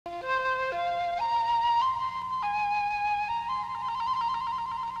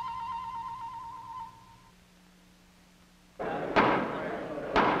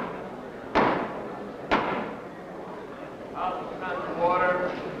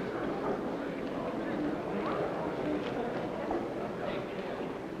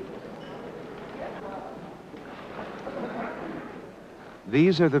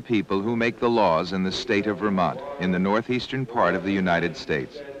These are the people who make the laws in the state of Vermont, in the northeastern part of the United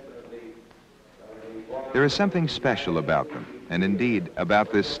States. There is something special about them, and indeed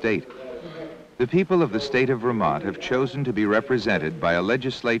about this state. The people of the state of Vermont have chosen to be represented by a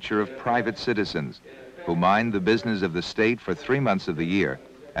legislature of private citizens who mind the business of the state for 3 months of the year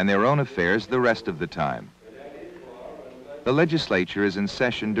and their own affairs the rest of the time. The legislature is in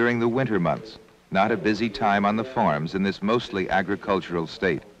session during the winter months, not a busy time on the farms in this mostly agricultural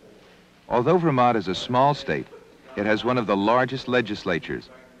state. Although Vermont is a small state, it has one of the largest legislatures,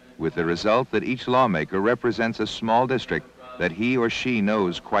 with the result that each lawmaker represents a small district that he or she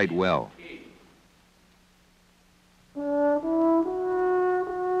knows quite well.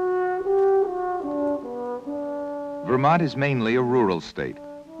 Vermont is mainly a rural state,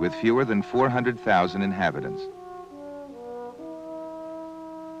 with fewer than 400,000 inhabitants.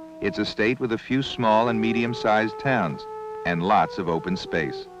 It's a state with a few small and medium-sized towns and lots of open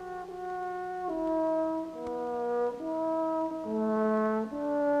space.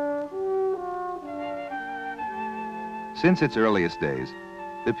 Since its earliest days,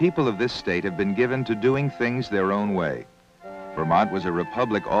 the people of this state have been given to doing things their own way. Vermont was a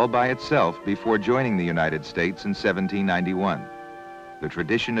republic all by itself before joining the United States in 1791. The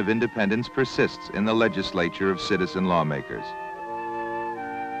tradition of independence persists in the legislature of citizen lawmakers.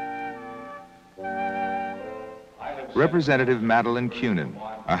 Representative Madeline Cunin,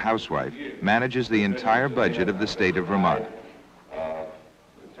 a housewife, manages the entire budget of the state of Vermont.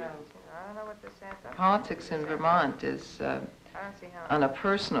 Politics in Vermont is on a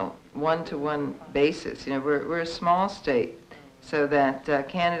personal, one-to-one basis. You know, we're a small state, so that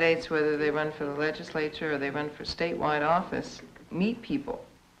candidates, whether they run for the legislature or they run for statewide office, meet people.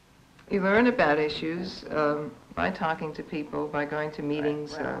 You learn about issues by talking to people, by going to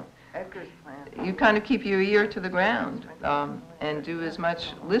meetings. You kind of keep your ear to the ground and do as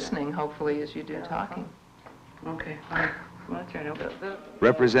much listening, hopefully, as you do talking. Okay.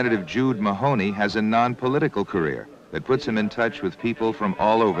 Representative Jude Mahoney has a non-political career that puts him in touch with people from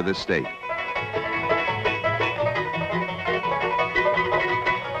all over the state.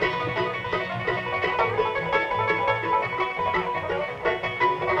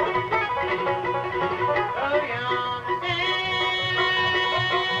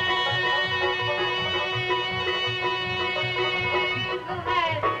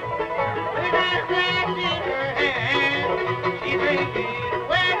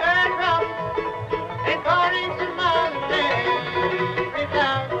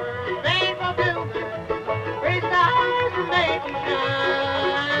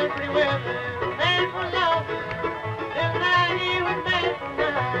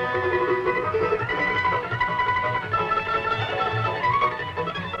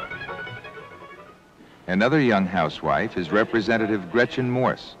 Another young housewife is Representative Gretchen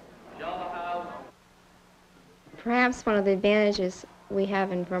Morse. Perhaps one of the advantages we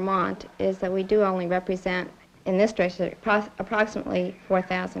have in Vermont is that we do only represent, in this district, approximately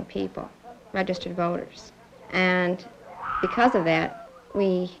 4,000 people, registered voters. And because of that,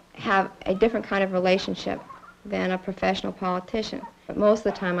 we have a different kind of relationship than a professional politician. But most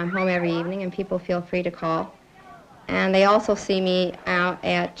of the time I'm home every evening and people feel free to call. And they also see me out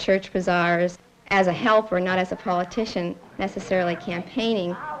at church bazaars as a helper, not as a politician necessarily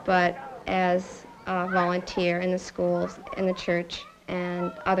campaigning, but as a volunteer in the schools, in the church,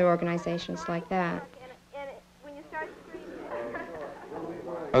 and other organizations like that.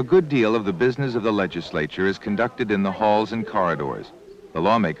 A good deal of the business of the legislature is conducted in the halls and corridors. The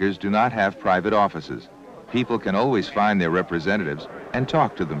lawmakers do not have private offices. People can always find their representatives and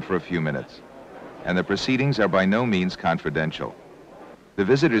talk to them for a few minutes. And the proceedings are by no means confidential. The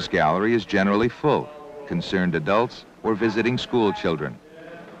visitors' gallery is generally full, concerned adults or visiting school children.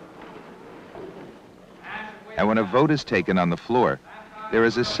 And when a vote is taken on the floor, there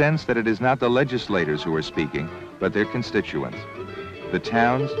is a sense that it is not the legislators who are speaking, but their constituents. The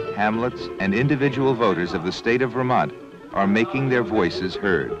towns, hamlets, and individual voters of the state of Vermont are making their voices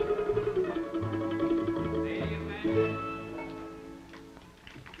heard.